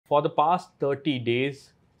For the past 30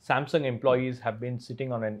 days, Samsung employees have been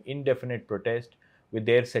sitting on an indefinite protest with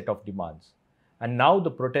their set of demands. And now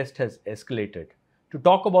the protest has escalated. To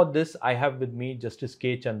talk about this, I have with me Justice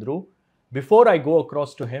K. Chandru. Before I go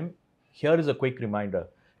across to him, here is a quick reminder.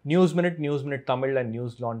 News Minute Tamil and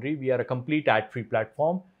News Laundry, we are a complete ad-free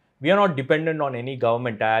platform. We are not dependent on any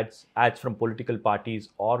government ads from political parties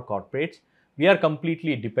or corporates. We are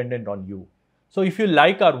completely dependent on you. So if you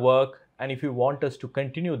like our work and if you want us to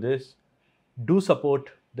continue this, do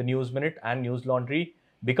support the News Minute and News Laundry,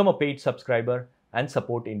 become a paid subscriber and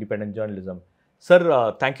support independent journalism.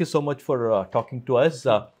 Sir, thank you so much for talking to us.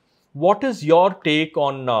 What is your take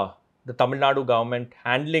on the Tamil Nadu government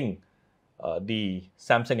handling the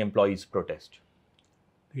Samsung employees' protest?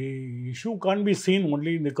 The issue can't be seen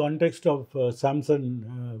only in the context of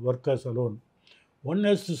Samsung workers alone. One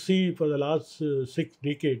has to see for the last 6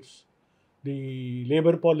 decades the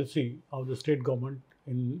labour policy of the state government,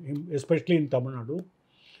 especially in Tamil Nadu.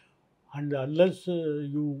 And unless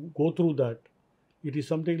you go through that, it is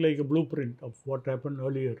something like a blueprint of what happened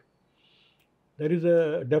earlier. There is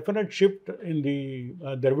a definite shift in the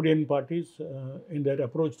Dravidian parties in their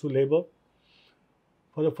approach to labour.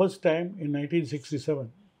 For the first time in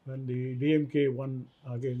 1967, when the DMK won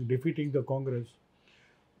again, defeating the Congress,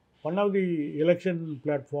 one of the election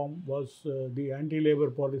platform was the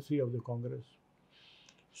anti-labour policy of the Congress.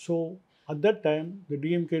 So at that time, the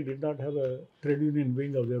DMK did not have a trade union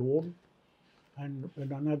wing of their own, and when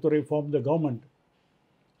Annadurai formed the government,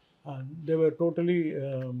 they were totally,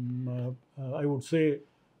 I would say,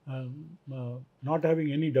 not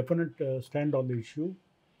having any definite stand on the issue.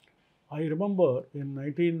 I remember in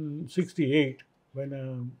 1968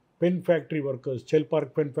 when pen factory workers, Shell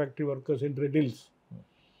Park pen factory workers in Red Hills,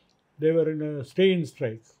 they were in a stay-in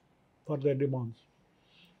strike for their demands.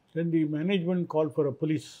 Then the management called for a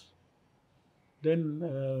police.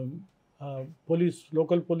 Then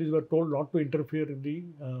local police were told not to interfere in the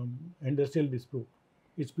industrial dispute.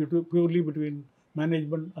 It's purely between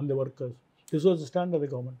management and the workers. This was the stand of the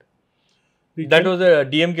government. That was a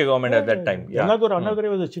DMK government at that time. Yeah. Another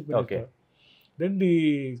was the chief minister. Okay. Then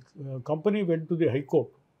the company went to the High Court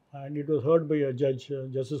and it was heard by a judge,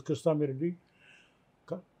 Justice Krishnamurthy.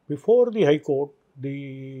 Before the High Court,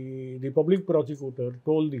 the public prosecutor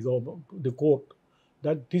told the court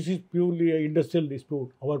that this is purely an industrial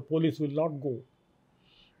dispute. Our police will not go.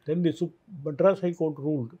 Then the Madras High Court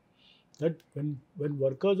ruled that when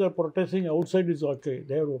workers are protesting outside is okay.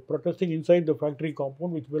 They are protesting inside the factory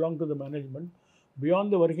compound which belong to the management.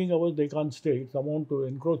 Beyond the working hours, they can't stay. It's amount to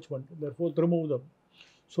encroachment. Therefore, remove them.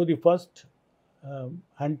 So the first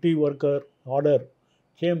anti-worker order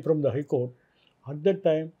came from the High Court. At that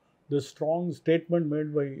time, the strong statement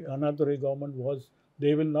made by Annadurai government was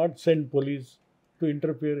they will not send police to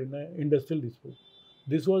interfere in an industrial dispute.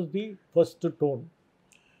 This was the first tone.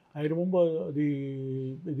 I remember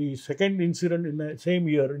the second incident in the same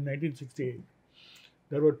year in 1968.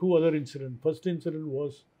 There were 2 other incidents. First incident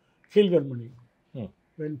was Kilgarmani,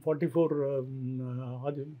 when 44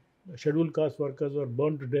 scheduled caste workers were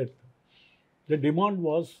burned to death. The demand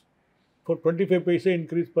was for 25 paise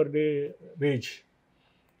increase per day wage.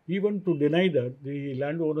 Even to deny that, the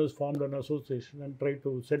landowners formed an association and tried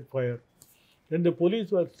to set fire. Then the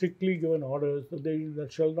police were strictly given orders that they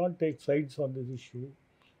shall not take sides on this issue,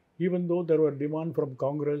 even though there were demand from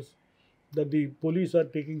Congress that the police are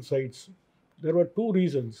taking sides. There were 2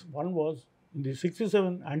 reasons. One was in the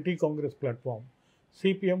 67 anti-Congress platform,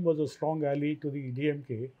 CPM was a strong ally to the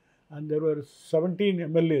DMK and there were 17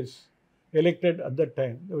 MLAs elected at that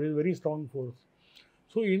time. There was a very strong force.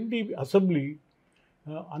 So in the assembly,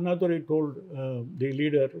 Annadurai told the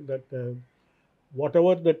leader that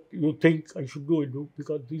whatever that you think I should do,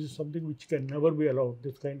 because this is something which can never be allowed,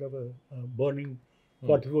 this kind of a burning,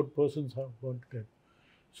 44 persons have burnt dead.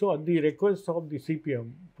 So at the request of the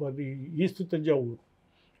CPM for the East Thanjavur,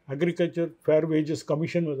 Agriculture Fair Wages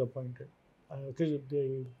Commission was appointed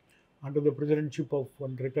under the presidency of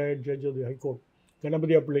one retired judge of the High Court,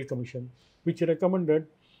 Ganapathy Appillai Commission, which recommended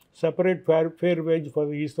separate fair wage for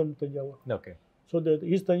the Eastern Thanjavur. Okay. So the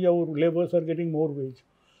East Thanjavur labourers are getting more wage.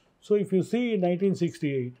 So if you see in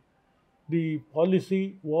 1968, the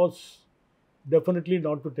policy was definitely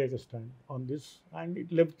not to take a stand on this, and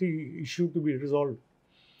it left the issue to be resolved.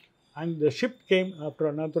 And the shift came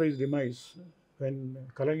after Annadurai's demise when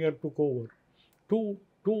Kalaignar took over.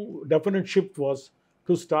 Two definite shift was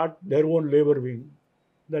to start their own labour wing.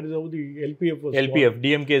 That is how the LPF was formed.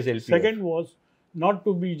 DMK's LPF. Second was not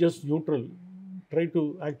to be just neutral, try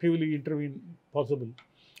to actively intervene possible.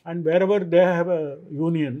 And wherever they have a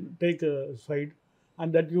union, take a side,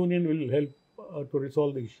 and that union will help to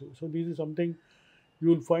resolve the issue. So this is something you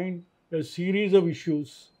will find a series of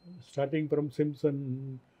issues starting from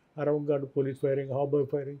Simpson, avant-garde police firing, harbor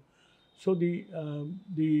firing. So the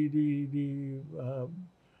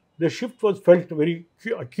shift was felt very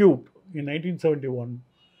acute in 1971.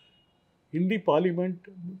 In the parliament,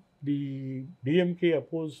 the DMK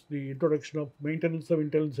opposed the introduction of Maintenance of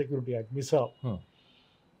Internal Security Act, MISA.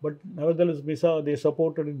 But nevertheless, MISA they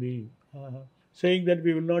supported in the saying that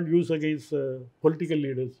we will not use against political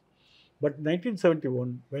leaders. But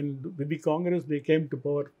 1971, when with the Congress they came to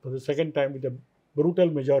power for the second time with a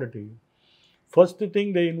brutal majority, first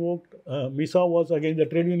thing they invoked MISA was against the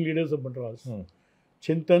trade union leaders of Madras.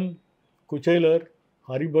 Chintan, Kuchailar,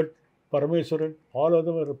 Haribhat, Parameswaran, all of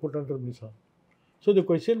them were put under MISA. So the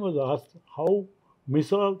question was asked how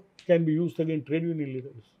MISA can be used against trade union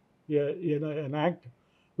leaders, an act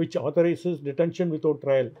which authorizes detention without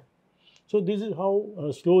trial. So this is how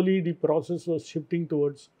slowly the process was shifting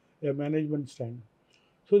towards a management stand.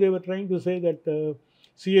 So they were trying to say that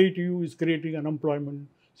CITU is creating unemployment,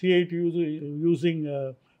 CITU is using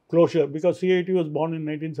closure, because CITU was born in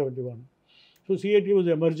 1971. So CITU was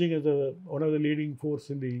emerging as one of the leading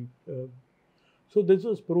force in the. So this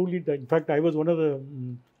was probably, in fact, I was one of the.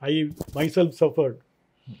 I myself suffered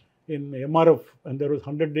in MRF, and there was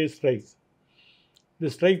 100-day strike. The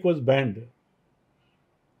strike was banned.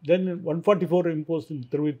 Then 144 imposed in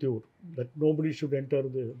Tiruvithur that nobody should enter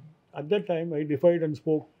the. At that time, I defied and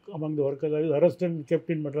spoke among the workers. I was arrested and kept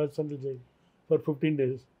in Madras Central Jail for 15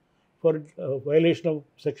 days for violation of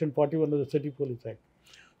Section 41 of the City Police Act.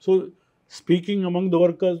 So, speaking among the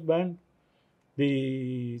workers banned,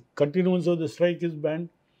 the continuance of the strike is banned,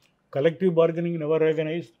 collective bargaining never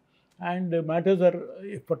recognized, and matters are,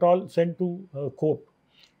 if at all, sent to court.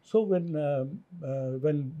 So, when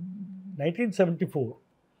 1974,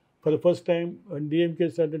 for the first time, when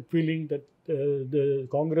DMK started feeling that the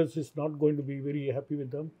Congress is not going to be very happy with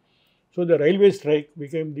them, so the railway strike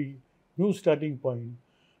became the new starting point,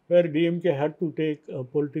 where DMK had to take a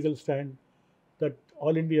political stand that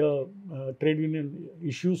all India trade union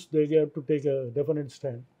issues, they have to take a definite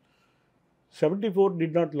stand. 74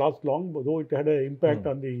 did not last long, though it had an impact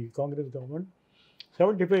on the Congress government.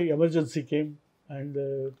 75 emergency came, and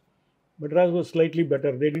Madras was slightly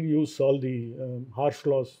better. They didn't use all the harsh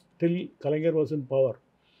laws till Kalaignar was in power.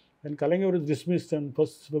 When Kalaignar was dismissed on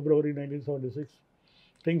 1st February 1976,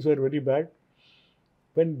 things were very bad.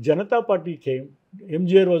 When Janata Party came,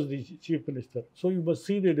 MGR was the chief minister. So you must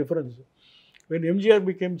see the difference. When MGR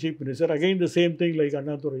became chief minister, again the same thing like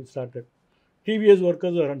Annadurai started. TVS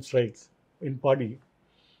workers were on strike in Padi.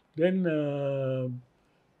 Then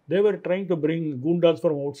they were trying to bring Gundas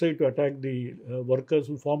from outside to attack the workers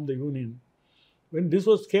who formed the union. When this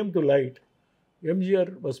came to light,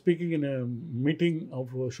 MGR was speaking in a meeting of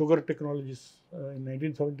sugar technologists in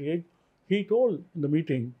 1978. He told in the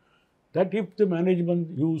meeting that if the management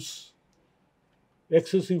use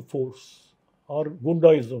excessive force or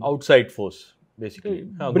Gundaism, outside force, basically,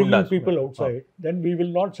 bringing Gundas, people outside, then we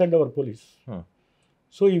will not send our police.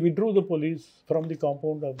 So he withdrew the police from the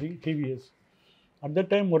compound of the TVS. At that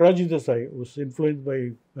time, Morarji Desai was influenced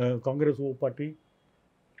by Congress party.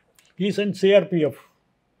 He sent CRPF.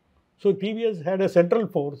 So TVS had a central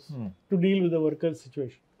force to deal with the workers'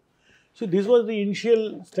 situation. So this was the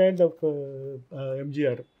initial stand of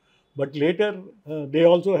MGR. But later, they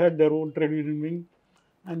also had their own trade union wing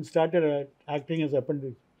and started acting as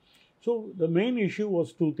appendix. So the main issue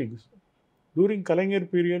was two things. During Kalaignar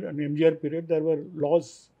period and MGR period, there were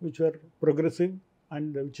laws which were progressive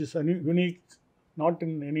and which is unique, not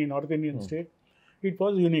in any North Indian state. It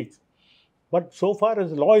was unique. But so far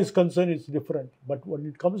as law is concerned, it's different. But when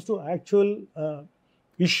it comes to actual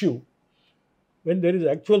issue, when there is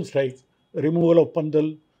actual strike, removal of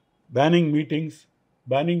Pandal, banning meetings,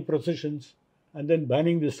 banning processions, and then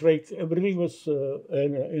banning the strikes, everything was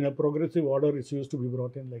in a progressive order. It's used to be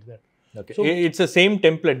brought in like that. Okay. So it's the same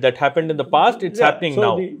template that happened in the past, it's happening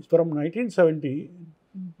now. From 1970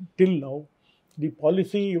 till now, the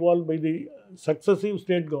policy evolved by the successive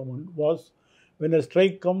state government was when a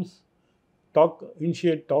strike comes,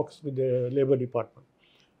 initiate talks with the Labour Department.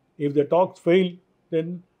 If the talks fail,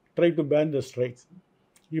 then try to ban the strikes.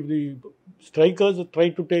 If the strikers try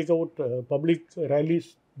to take out public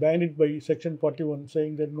rallies, ban it by Section 41,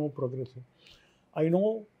 saying that no progressive. I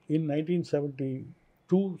know in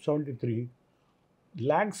 1972-73,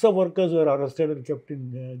 lakhs of workers were arrested and kept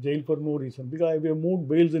in jail for no reason, because we have moved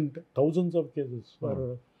bails in thousands of cases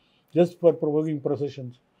for just for provoking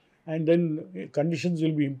processions. And then conditions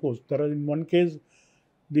will be imposed. There are, in one case,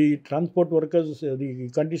 the transport workers, the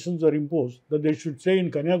conditions were imposed that they should stay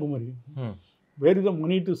in Kanyakumari. Where is the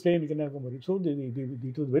money to stay in Kanyakumari? So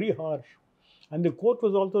it was very harsh. And the court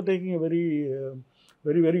was also taking a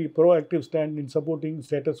very proactive stand in supporting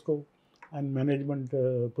status quo and management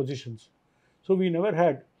positions. So we never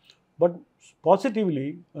had. But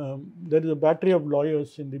positively, there is a battery of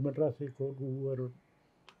lawyers in the Madras High Court who were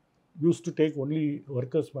used to take only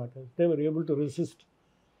workers' matters. They were able to resist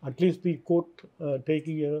at least the court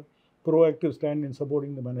taking a proactive stand in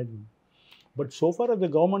supporting the management. But so far as the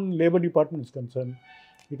government Labour Department is concerned,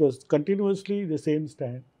 it was continuously the same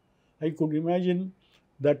stand. I could imagine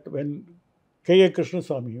that when K.A.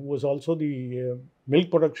 Krishnasamy, who was also the milk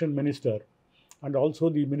production minister and also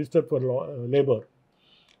the minister for labour,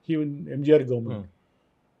 he in MGR government,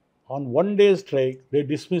 on one day strike, they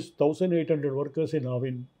dismissed 1,800 workers in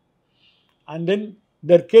Avin, and then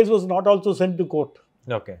their case was not also sent to court.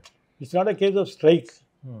 Okay. It's not a case of strike.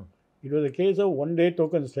 It was a case of one day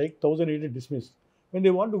token strike, 1,800 dismissed. When they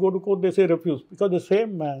want to go to court, they say refuse, because the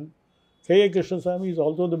same man, K.A. Krishnasamy, is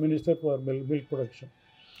also the minister for milk production.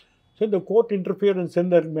 So the court interfered and sent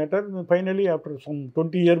that matter, and finally, after some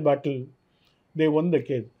 20-year battle, they won the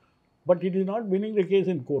case. But it is not winning the case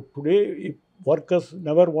in court. Today, if workers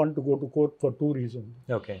never want to go to court for two reasons.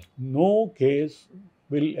 Okay. No case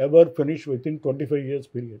will ever finish within 25 years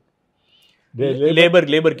period. The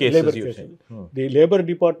labor cases, you say. The Labour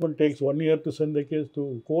Department takes 1 year to send the case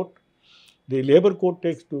to court. The Labour Court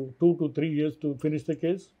takes 2 to 3 years to finish the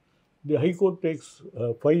case. The High Court takes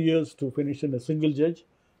 5 years to finish in a single judge.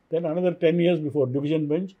 Then another 10 years before division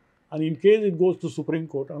bench. And in case it goes to Supreme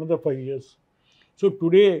Court, another 5 years. So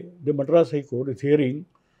today, the Madras High Court is hearing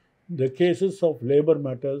the cases of labour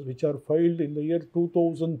matters which are filed in the year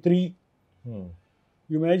 2003.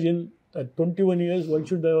 Imagine at 21 years, why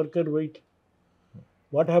should the worker wait?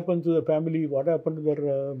 What happened to the family? What happened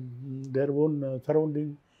to their own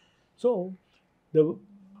surrounding? So,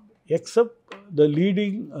 except the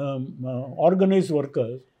leading organized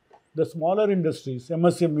workers, the smaller industries,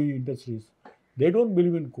 MSME industries, they don't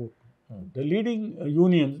believe in court. The leading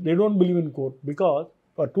unions, they don't believe in court because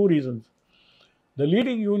for two reasons. The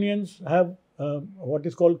leading unions have what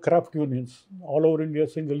is called craft unions all over India,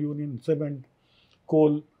 single union, cement,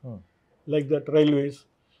 coal, like that, railways.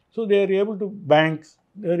 So they are able to banks,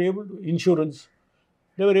 they are able to insurance,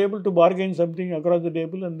 they were able to bargain something across the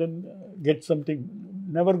table and then get something,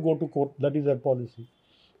 never go to court. That is their policy.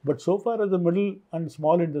 But so far as the middle and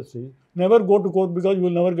small industries, never go to court because you will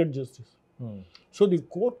never get justice. So the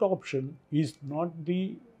court option is not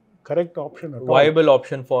the correct option at all. Viable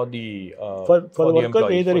option for the for the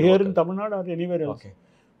workers, either here in Tamil Nadu or anywhere else.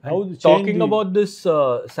 Okay. Talking about this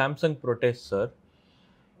Samsung protest, sir.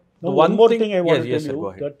 Now, one more thing I want to tell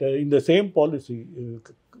you, that in the same policy,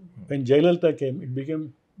 when Jayalalitha came, it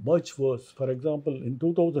became much worse. For example, in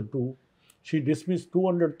 2002, she dismissed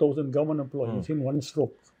 200,000 government employees in one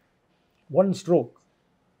stroke. One stroke.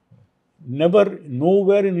 Never,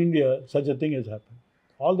 nowhere in India such a thing has happened.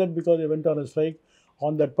 All that because they went on a strike.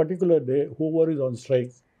 On that particular day, whoever is on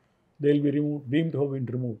strike, they will be removed, deemed to have been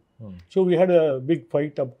removed. So we had a big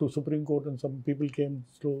fight up to Supreme Court, and some people came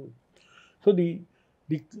slow. So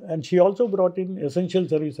and she also brought in Essential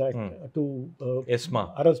Service Act to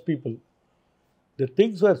arrest people. The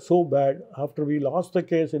things were so bad. After we lost the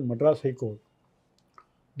case in Madras High Court,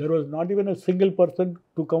 there was not even a single person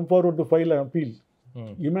to come forward to file an appeal.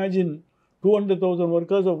 Imagine 200,000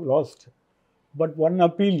 workers have lost. But one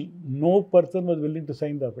appeal, no person was willing to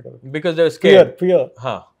sign the affidavit. Because they were scared. Fear.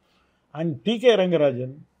 And T.K.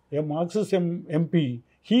 Rangarajan, a Marxist MP,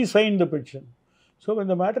 he signed the petition. So when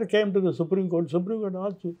the matter came to the Supreme Court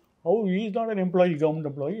asked, how he is not an employee, government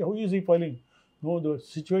employee, how is he filing? No, the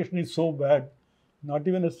situation is so bad. Not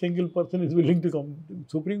even a single person is willing to come. The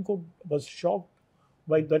Supreme Court was shocked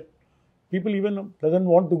by that. People even doesn't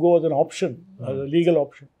want to go as an option, as a legal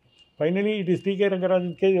option. Finally, it is T.K.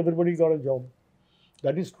 Rangarajan's case, everybody got a job.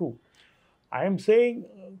 That is true. I am saying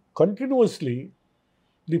continuously,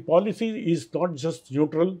 the policy is not just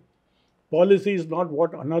neutral. Policy is not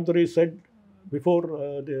what Ananduri said before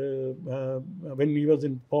when he was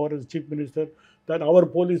in power as Chief Minister, that our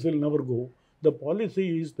police will never go. The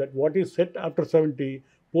policy is that what is set after 70,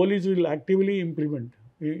 police will actively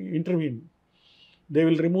intervene. They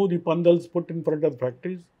will remove the pandals put in front of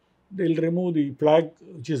factories. They will remove the flag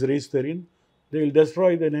which is raised therein. They will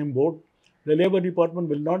destroy the name board. The Labour Department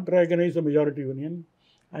will not recognize the majority union.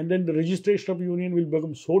 And then the registration of union will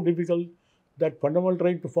become so difficult that fundamental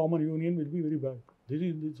right to form a union will be very bad. This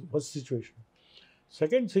is the first situation.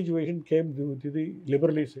 Second situation came due to the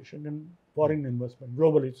liberalization and foreign investment,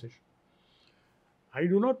 globalization. I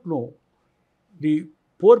do not know. The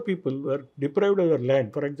poor people were deprived of their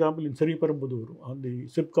land. For example, in Sriperumbudur, on the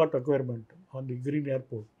Sipcot acquirement, on the Green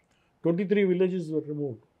Airport, 23 villages were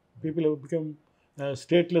removed. People have become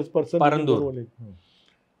stateless person. Parandur.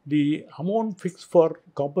 The amount fixed for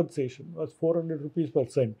compensation was 400 rupees per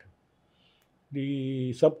cent.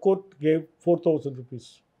 The subcourt gave 4,000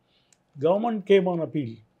 rupees. Government came on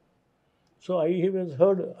appeal. So I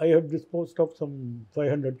have disposed of some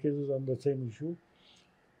 500 cases on the same issue.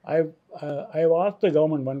 I have asked the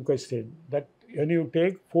government one question, that when you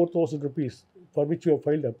take 4,000 rupees for which you have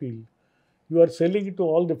filed appeal, you are selling it to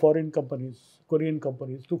all the foreign companies, Korean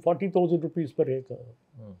companies, to 40,000 rupees per acre.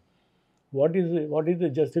 What is the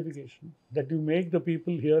justification? That you make the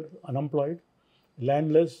people here unemployed,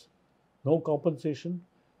 landless, no compensation,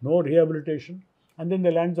 no rehabilitation, and then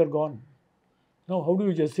the lands are gone. Now, how do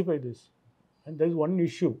you justify this? And there is one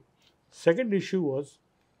issue. Second issue was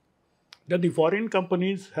that the foreign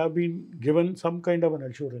companies have been given some kind of an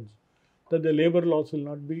assurance that the labor laws will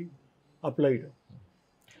not be applied.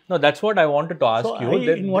 No, that's what I wanted to ask you.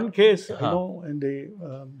 In one case, in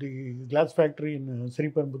the glass factory in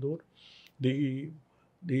Sriperumbudur, they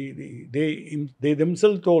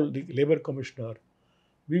themselves told the labor commissioner,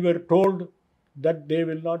 we were told that they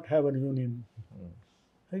will not have a union.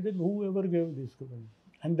 I said, whoever gave this to them?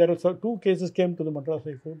 And there are two cases came to the Madras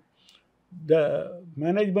High Court. The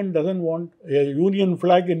management doesn't want a union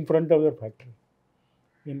flag in front of their factory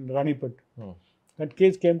in Ranipet. That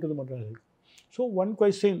case came to the Madras High Court. So one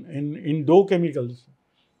question in Dow Chemicals,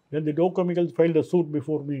 when the Dow Chemicals filed a suit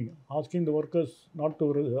before me, asking the workers not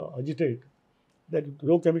to agitate, that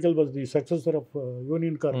Dow Chemical was the successor of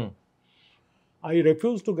Union Carbide. I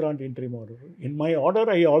refused to grant interim order. In my order,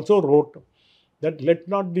 I also wrote that let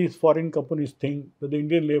not these foreign companies think that the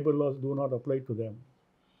Indian labor laws do not apply to them.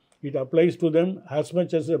 It applies to them as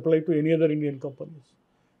much as it applies to any other Indian companies.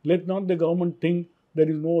 Let not the government think there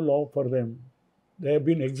is no law for them. They have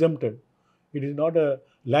been exempted. It is not a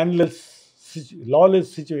lawless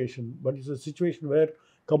situation, but it's a situation where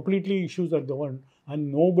completely issues are governed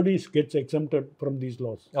and nobody gets exempted from these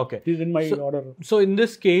laws. Okay. It is in my order. So in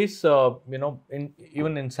this case,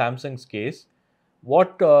 even in Samsung's case,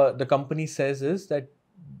 what the company says is that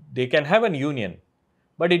they can have an union,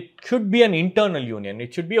 but it should be an internal union.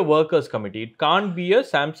 It should be a workers' committee. It can't be a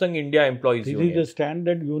Samsung India employees union. This is the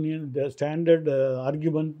standard union, the standard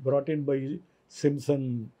argument brought in by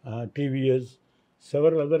Simpson, TVS,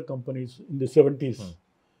 several other companies in the 70s,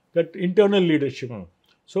 that internal leadership.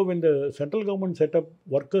 So when the central government set up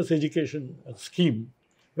workers' education scheme,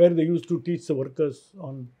 where they used to teach the workers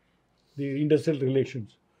on the industrial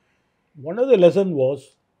relations, one of the lessons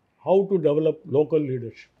was how to develop local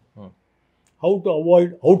leadership, how to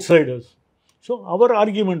avoid outsiders. So our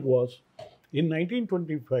argument was, in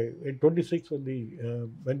 1925 and 26, when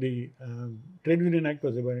the Trade Union Act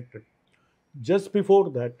was enacted, just before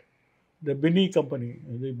that, the Binney Company,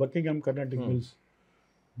 the Buckingham Carnatic Mills,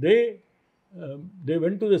 they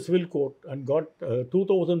went to the civil court and got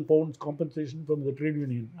 2,000 pounds compensation from the trade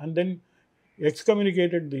union, and then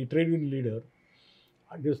excommunicated the trade union leader.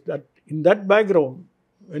 In that background,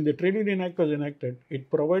 when the Trade Union Act was enacted, it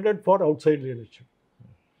provided for outside leadership.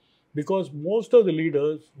 Because most of the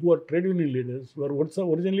leaders who are trade union leaders were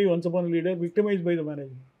originally once upon a leader victimized by the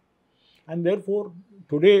management. And therefore,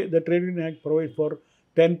 today the Trade Union Act provides for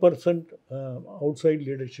 10% outside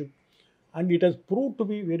leadership. And it has proved to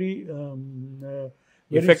be very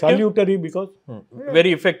salutary because...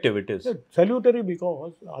 very effective it is. Salutary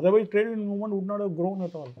because otherwise trade union movement would not have grown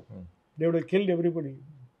at all. They would have killed everybody.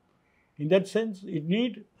 In that sense, it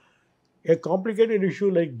needs a complicated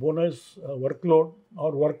issue like bonus, workload,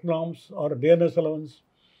 or work norms, or DNS allowance,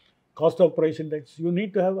 cost of price index. You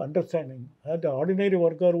need to have understanding that the ordinary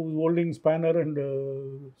worker who is holding spanner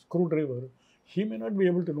and screwdriver, he may not be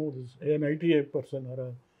able to know this. An ITA person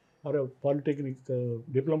or a polytechnic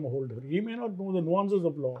diploma holder, he may not know the nuances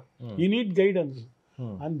of law. He needs guidance.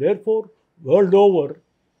 And therefore, world over,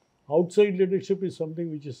 outside leadership is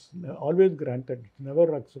something which is always granted,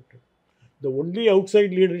 never accepted. The only outside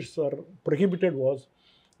leaders are prohibited was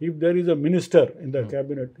if there is a minister in the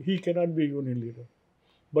cabinet, he cannot be a union leader.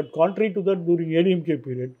 But contrary to that, during ADMK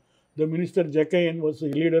period, the minister Jakayan was the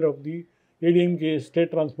leader of the ADMK State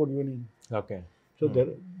Transport Union. Okay. So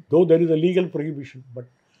though there is a legal prohibition,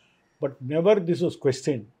 but never this was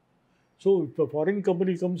questioned. So if a foreign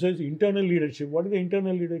company comes as internal leadership, what is the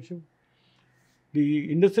internal leadership?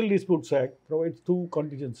 The Industrial Disputes Act provides two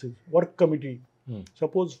contingencies. Work committee.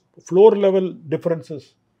 Suppose floor level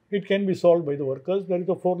differences, it can be solved by the workers. There is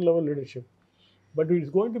a floor level leadership. But it is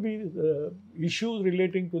going to be issues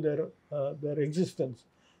relating to their existence,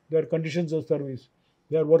 their conditions of service,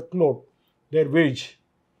 their workload, their wage.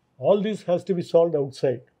 All this has to be solved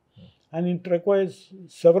outside. And it requires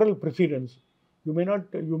several precedents. You may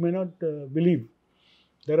not believe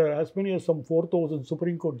There are as many as some 4,000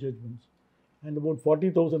 Supreme Court judgments and about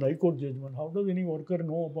 40,000 High Court judgments. How does any worker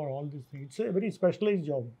know about all these things? It's a very specialized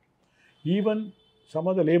job. Even some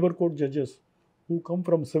of the labor court judges who come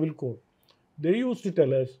from civil court, they used to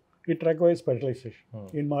tell us it requires specialization.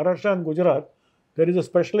 In Maharashtra and Gujarat, there is a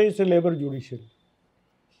specialized labor judiciary.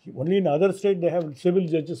 Only in other states they have civil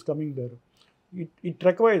judges coming there. It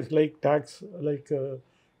requires like tax, like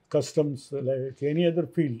customs, like any other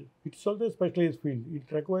field. It's also a specialized field. It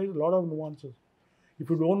requires a lot of nuances. If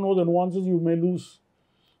you don't know the nuances, you may lose.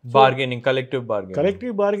 Bargaining, collective bargaining.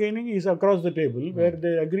 Collective bargaining is across the table where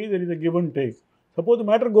they agree there is a give and take. Suppose the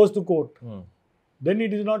matter goes to court, then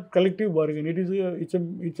it is not collective bargaining.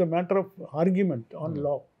 It's a matter of argument on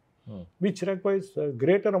law, which requires a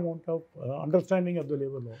greater amount of understanding of the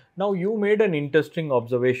labor law. Now, you made an interesting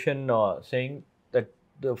observation saying that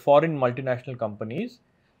the foreign multinational companies,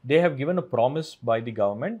 they have given a promise by the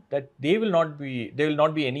government that there will not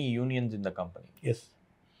be any unions in the company. Yes.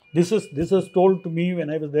 This is told to me when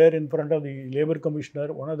I was there in front of the labor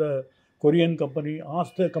commissioner. One of the Korean company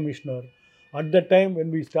asked the commissioner, at that time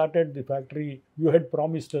when we started the factory, you had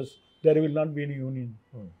promised us there will not be any union.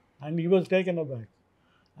 And he was taken aback.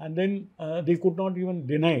 And then they could not even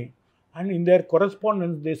deny. And in their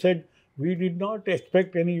correspondence, they said, we did not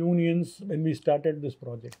expect any unions when we started this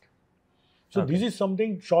project. So this is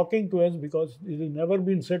something shocking to us because it has never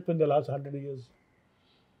been said in the last 100 years.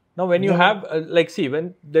 Now, when you have,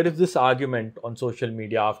 when there is this argument on social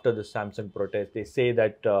media after the Samsung protest, they say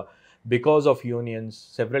that because of unions,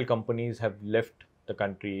 several companies have left the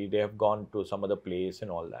country, they have gone to some other place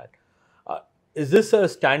and all that. Is this a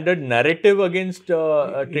standard narrative against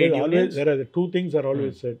trade unions? There are two things are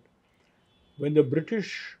always said. When the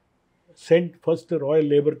British sent first the Royal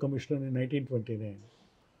Labour Commission in 1929,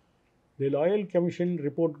 the Royal Commission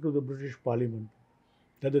reported to the British Parliament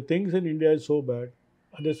that the things in India is so bad.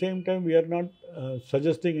 At the same time, we are not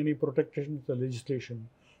suggesting any protection to the legislation,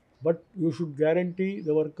 but you should guarantee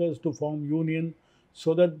the workers to form union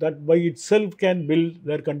so that by itself can build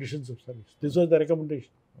their conditions of service. This was the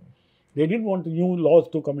recommendation. They didn't want new laws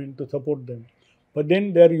to come in to support them, but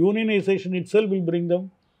then their unionization itself will bring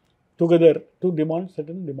them together to demand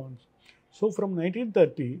certain demands. So from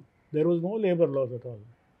 1930, there was no labor laws at all.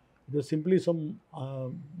 It was simply some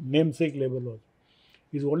namesake labor laws.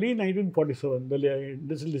 It is only in 1947 the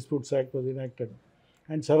Industrial Disputes Act was enacted,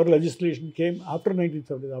 and several legislation came after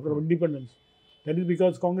 1970, after independence. That is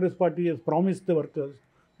because Congress party has promised the workers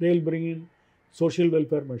they will bring in social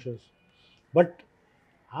welfare measures. But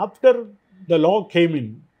after the law came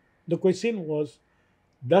in, the question was,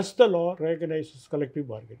 does the law recognize collective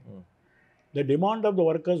bargaining? The demand of the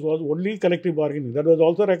workers was only collective bargaining. That was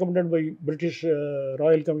also recommended by British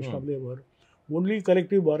Royal Commission of Labour. Only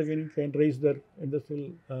collective bargaining can raise their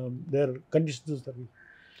industrial, their conditions of service.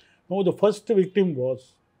 Now, the first victim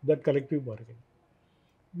was that collective bargaining.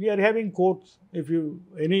 We are having courts. If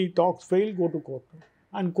any talks fail, go to court.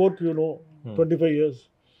 And court, 25 years.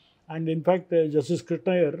 And in fact, Justice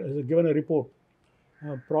Krishna has given a report,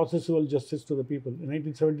 processual justice to the people. In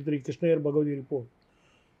 1973, Krishna Bhagavati report.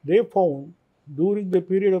 They found during the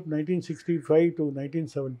period of 1965 to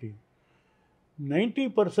 1970,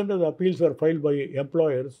 90% of the appeals were filed by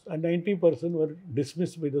employers and 90% were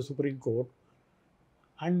dismissed by the Supreme Court.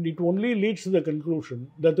 And it only leads to the conclusion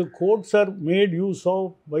that the courts are made use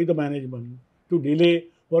of by the management to delay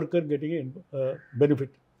worker getting a benefit.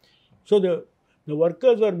 So the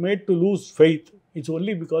workers are made to lose faith. It's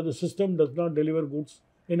only because the system does not deliver goods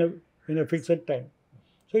in a fixed time.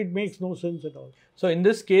 So it makes no sense at all. So in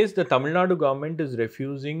this case, the Tamil Nadu government is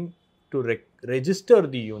refusing to register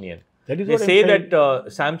the union. That is they what say that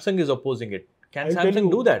Samsung is opposing it. Can Samsung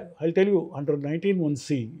do that? I'll tell you, under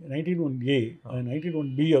 19(1)(c), 19(1)(a), and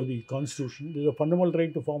 19(1)(b) of the Constitution, there is a fundamental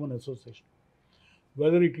right to form an association.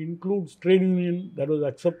 Whether it includes trade union that was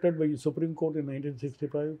accepted by the Supreme Court in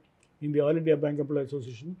 1965 in the All India Bank Employees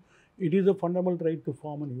Association, it is a fundamental right to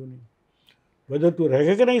form a union. Whether to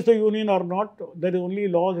recognize the union or not, there is only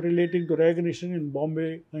laws relating to recognition in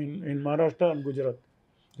Bombay, in Maharashtra and Gujarat.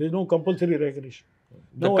 There is no compulsory recognition.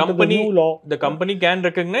 The company can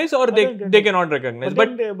recognize or they cannot recognize,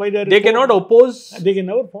 but they cannot oppose. They can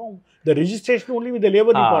never form. The registration only with the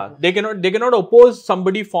Labour Department. They cannot oppose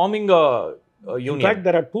somebody forming a union. In fact,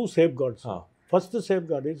 there are two safeguards. First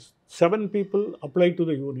safeguard is 7 people apply to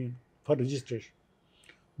the union for registration.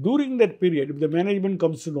 During that period, if the management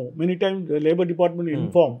comes to know, many times the Labour Department will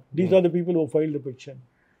inform, these are the people who filed the petition.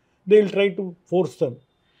 They will try to force them.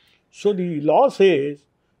 So the law says,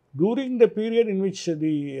 during the period in which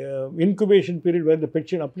the incubation period where the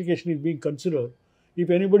petition application is being considered, if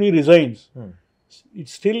anybody resigns,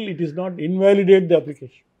 it is not invalidate the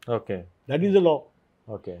application. Okay. That is the law.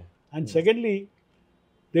 Okay. And secondly,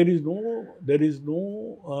 there is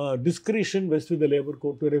no discretion vested with the Labour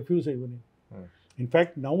Court to refuse a union. In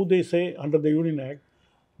fact, now they say under the Union Act,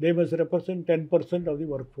 they must represent 10% of the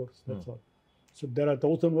workforce. That's all. So there are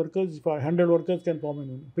 1,000 workers. If 100 workers can form a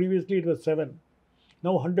union. Previously it was 7.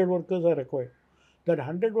 Now 100 workers are required. That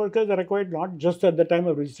 100 workers are required not just at the time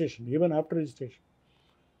of registration, even after registration.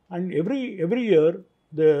 And every year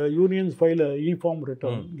the unions file a e-form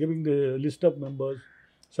return giving the list of members,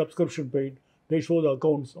 subscription paid. They show the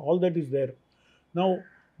accounts. All that is there. Now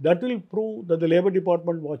that will prove that the Labour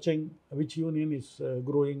Department watching which union is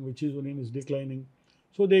growing, which union is declining.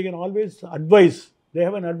 So they can always advise. They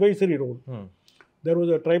have an advisory role. There was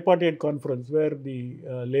a tripartite conference where the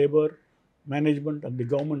Labour, management and the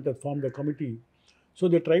government have formed a committee. So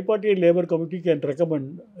the tripartite Labour committee can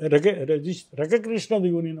recommend recognition of the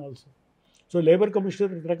union also. So Labour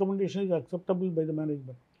Commissioner's recommendation is acceptable by the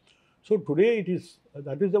management. So today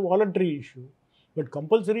that is a voluntary issue, but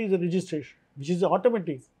compulsory is a registration, which is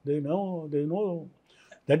automatic. They know.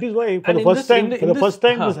 That is why for the first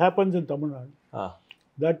time this happens in Tamil Nadu.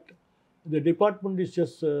 That the department is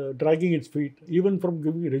just dragging its feet, even from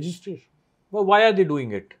giving registration. Well, why are they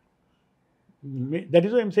doing it? That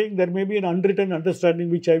is why I am saying there may be an unwritten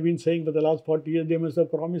understanding, which I have been saying for the last 40 years. They must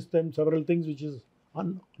have promised them several things which is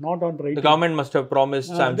not on writing. The government must have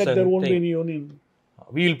promised Samsung that there won't be any union.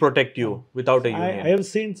 We will protect you without a union. I have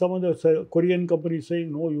seen some of the Korean companies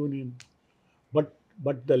saying no union.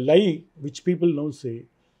 But the lie which people now say,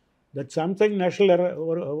 that Samsung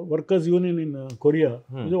National Workers Union in Korea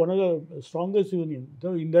is one of the strongest unions.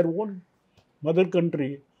 So in their own mother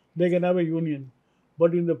country, they can have a union.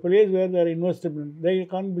 But in the place where there are investment, they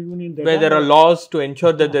can't be union. Where there are laws to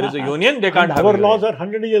ensure that there is a union, they can't have our laws are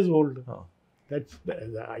 100 years old.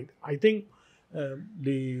 I think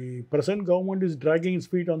the present government is dragging its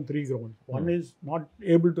feet on 3 grounds. One is not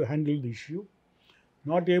able to handle the issue,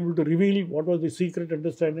 not able to reveal what was the secret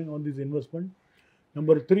understanding on this investment.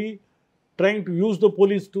 Number 3, trying to use the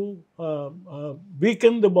police to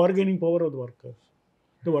weaken the bargaining power of the workers.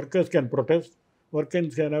 The workers can protest,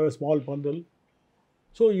 workers can have a small bundle.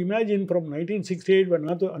 So imagine from 1968 when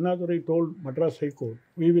Annadurai told Madras High Court,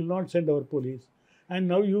 we will not send our police. And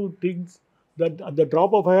now you think that at the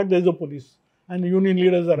drop of a hat there is a police and union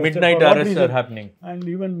leaders are arrested. Midnight arrests are happening. And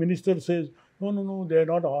even minister says, no, they are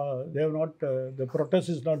not. The protest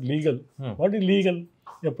is not legal. What is legal?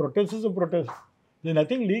 A protest is a protest. There is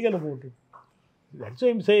nothing legal about it. That's why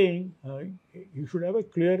I am saying you should have a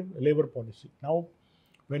clear labour policy. Now,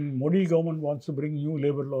 when Modi government wants to bring new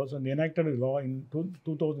labour laws and they enacted a law in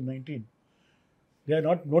 2019, they have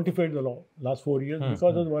not notified the law last 4 years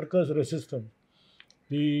because of the workers' resistance.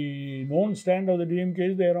 The known stand of the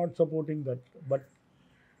DMK is they are not supporting that. But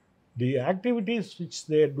the activities which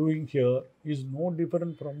they are doing here is no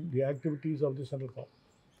different from the activities of the central government.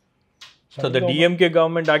 So the DMK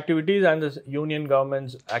government activities and the union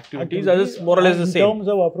government's activities are more or less the same. In terms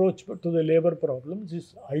of approach to the labour problems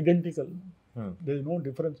is identical. There is no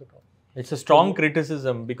difference at all. It's a strong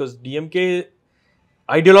criticism because DMK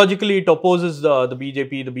ideologically it opposes the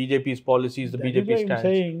BJP, the BJP's policies, the BJP stands. I'm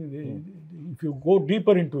saying if you go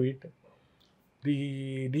deeper into it,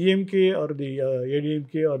 the DMK or the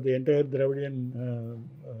ADMK or the entire Dravidian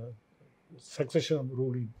succession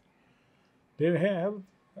ruling, they have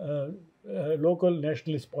local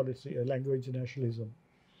nationalist policy, language nationalism.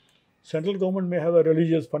 Central government may have a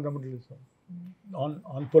religious fundamentalism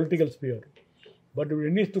on political sphere. But when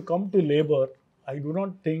it needs to come to labour, I do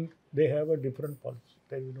not think they have a different policy.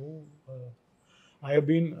 I have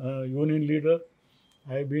been a union leader,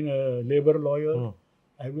 I have been a labour lawyer,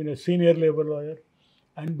 I have been a senior labour lawyer,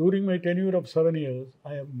 and during my tenure of 7 years,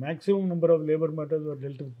 I have maximum number of labour matters were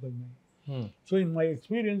dealt with by me. So in my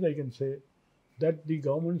experience, I can say that the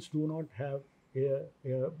governments do not have a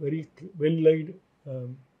very well-laid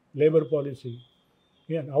labour policy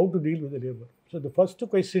and how to deal with the labour. So the first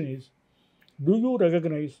question is, do you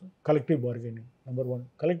recognize collective bargaining? Number 1,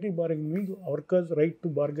 collective bargaining means workers' right to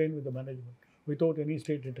bargain with the management without any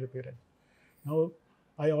state interference. Now,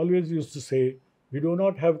 I always used to say, we do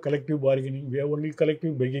not have collective bargaining, we have only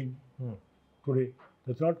collective begging today.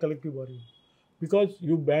 That's not collective bargaining. Because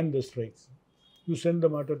you ban the strikes, you send the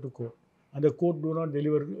matter to court, and the court do not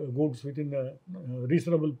deliver goods within a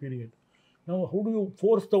reasonable period. Now, how do you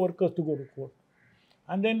force the workers to go to court?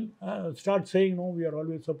 And then start saying, no, we are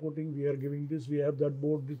always supporting, we are giving this, we have that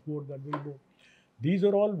board, this board, that board. These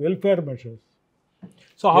are all welfare measures.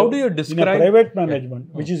 So how do you describe... In a private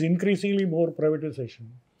management, which is increasingly more privatization,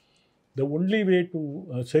 The only way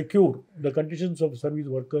to secure the conditions of service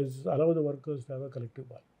workers is allow the workers to have a collective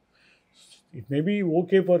bargaining. It may be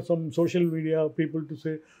okay for some social media people to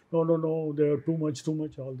say, no, no, no, they are too much,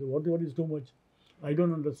 all the, what is too much? I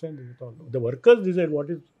don't understand this at all. The workers decide what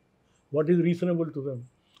is reasonable to them.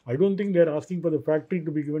 I don't think they are asking for the factory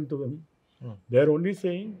to be given to them. They are only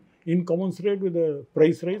saying, in commensurate with the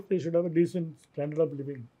price rise, they should have a decent standard of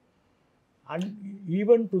living. And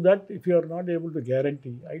even to that, if you are not able to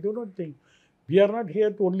guarantee, I do not think, we are not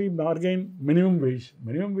here to only bargain minimum wage.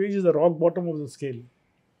 Minimum wage is the rock bottom of the scale.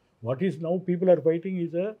 What is now people are fighting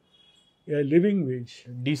is a living wage.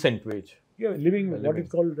 Decent wage. Yeah, living wage. What is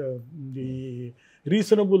called the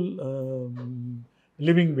reasonable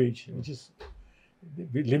living wage, which is,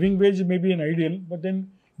 living wage may be an ideal, but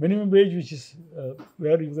then minimum wage, which is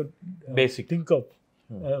where you can basic think of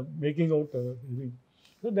making out living.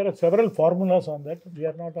 So there are several formulas on that. We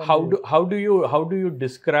are not. How do you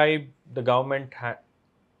describe the government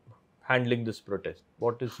handling this protest?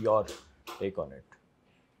 What is your take on it?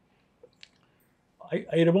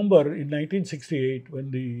 I remember in 1968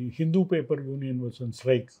 when the Hindu paper union was on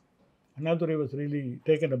strike, Annadurai was really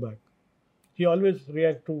taken aback. He always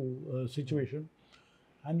reacts to situation,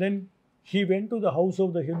 and then he went to the house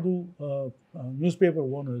of the Hindu newspaper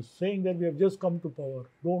owners, saying that we have just come to power.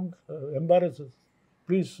 Don't embarrass us.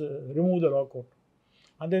 Please remove the lockout.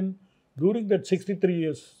 And then during that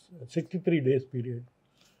 63 days period,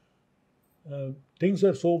 things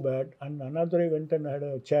were so bad, and Annadurai went and had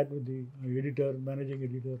a chat with the editor, managing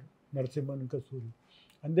editor, Narasimhan and Kasturi.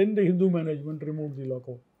 And then the Hindu management removed the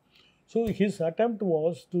lockout. So his attempt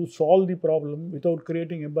was to solve the problem without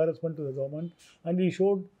creating embarrassment to the government, and he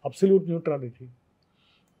showed absolute neutrality.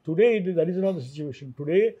 Today, that is not the situation.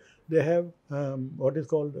 Today, they have what is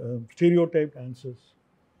called stereotyped answers.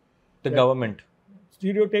 The government.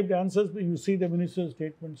 Stereotyped answers, you see the minister's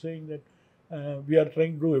statement saying that we are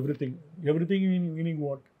trying to do everything. Everything meaning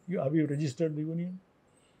what? Have you registered the union?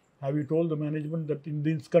 Have you told the management that in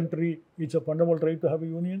this country it's a fundamental right to have a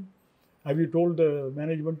union? Have you told the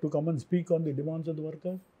management to come and speak on the demands of the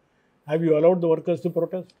workers? Have you allowed the workers to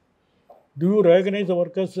protest? Do you recognize the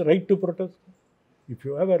workers' right to protest? If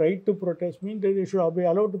you have a right to protest, means they should be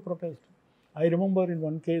allowed to protest. I remember in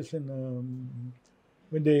one case when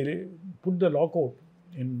they put the lockout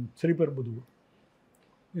in Sriperumbudur,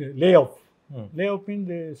 layoff. Layoff means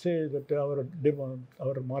they say that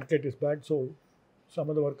our market is bad, so some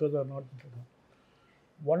of the workers are not.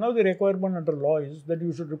 One of the requirements under law is that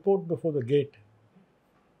you should report before the gate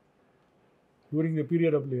during the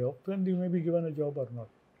period of layoff, and you may be given a job or not.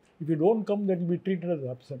 If you don't come, that will be treated as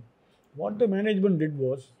absent. What the management did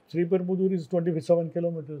was, Sriperumbudur is 27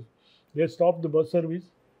 kilometers. They stopped the bus service,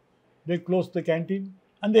 they closed the canteen,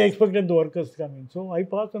 and they expected the workers to come in. So I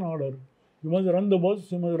passed an order. You must run the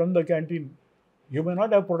bus, you must run the canteen. You may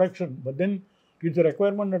not have production, but then it's a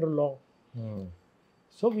requirement under law.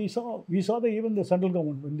 So we saw that even the central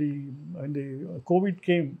government, when the COVID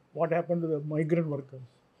came, what happened to the migrant workers?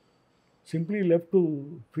 Simply left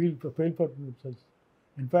to fail for themselves.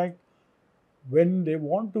 In fact, when they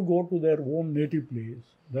want to go to their own native place,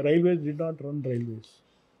 the railways did not run railways.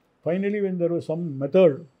 Finally, when there was some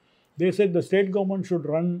method, they said the state government should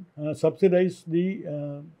subsidize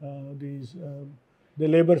the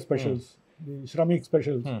labor specials, the Shramik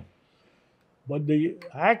specials. But the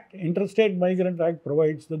Act, Interstate Migrant Act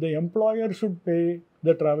provides that the employer should pay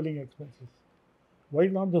the travelling expenses. Why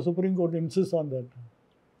not the Supreme Court insists on that?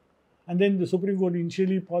 And then the Supreme Court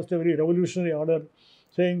initially passed a very revolutionary order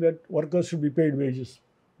saying that workers should be paid wages.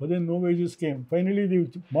 But then no wages came. Finally, they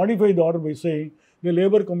modified the order by saying the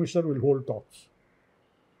Labour Commissioner will hold talks.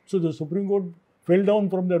 So the Supreme Court fell down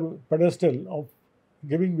from their pedestal of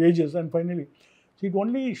giving wages, and finally, it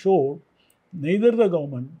only showed neither the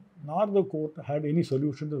government nor the court had any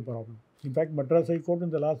solution to the problem. In fact, Madras High Court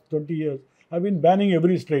in the last 20 years have been banning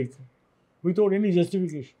every strike without any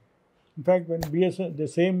justification. In fact, when the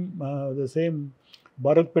same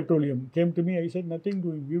Bharat Petroleum came to me, I said, nothing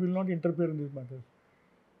doing. We will not interfere in this matter.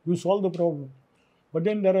 You solve the problem. But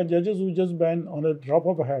then there are judges who just ban on a drop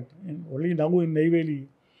of a hat. Only now in Neyveli,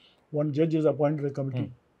 one judge is appointed a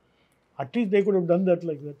committee. At least they could have done that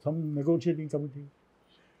like that, some negotiating committee.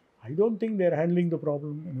 I don't think they are handling the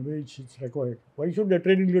problem in a way which is required. Why should the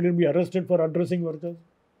trade union be arrested for addressing workers?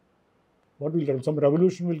 What will come? Some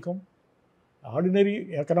revolution will come?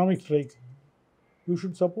 Ordinary economic strike, you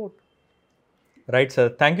should support. Right, sir.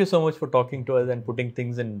 Thank you so much for talking to us and putting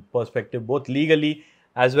things in perspective, both legally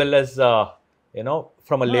as well as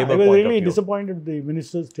from a labor point of view. I was really disappointed with the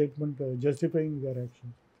minister's statement justifying their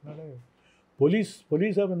actions. Police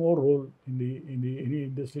have no role in any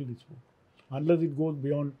industrial dispute unless it goes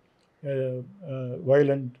beyond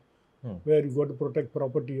violent, where you got to protect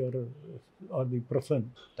property or the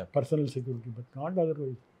personal security, but not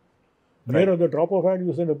otherwise. Right. Near the drop of hat,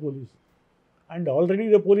 you send a police. And already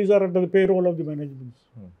the police are under the payroll of the management.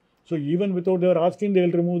 So even without their asking,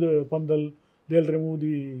 they'll remove the pandal, they'll remove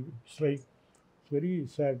the strike. It's very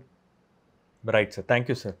sad. Right, sir. Thank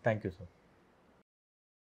you, sir. Thank you, sir.